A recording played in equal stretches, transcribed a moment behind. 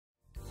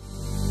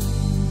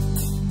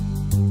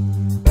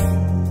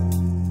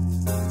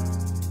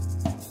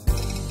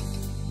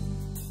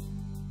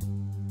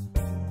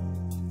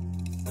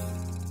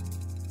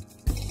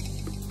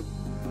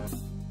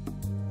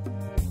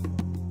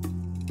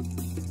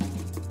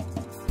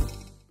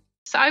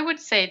So I would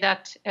say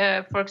that,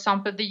 for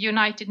example, the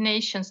United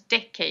Nations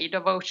Decade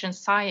of Ocean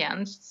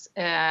Science,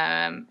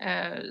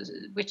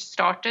 which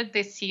started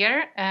this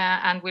year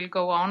and will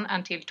go on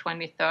until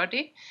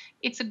 2030,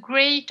 it's a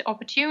great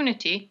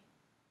opportunity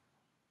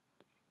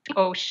to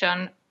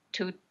ocean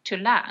to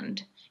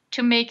land,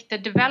 to make the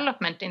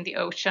development in the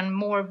ocean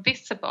more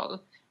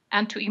visible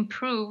and to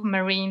improve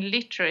marine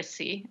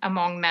literacy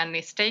among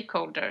many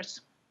stakeholders.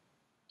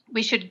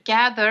 We should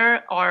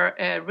gather our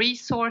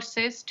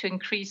resources to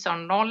increase our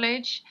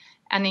knowledge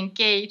and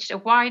engage a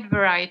wide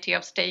variety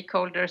of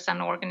stakeholders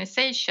and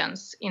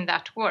organizations in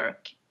that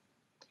work.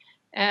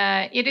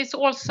 It is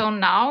also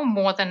now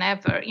more than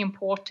ever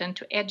important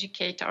to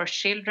educate our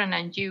children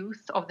and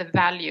youth of the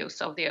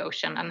values of the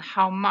ocean and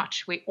how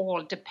much we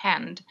all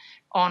depend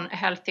on a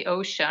healthy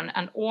ocean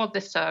and all the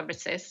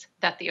services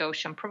that the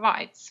ocean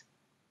provides.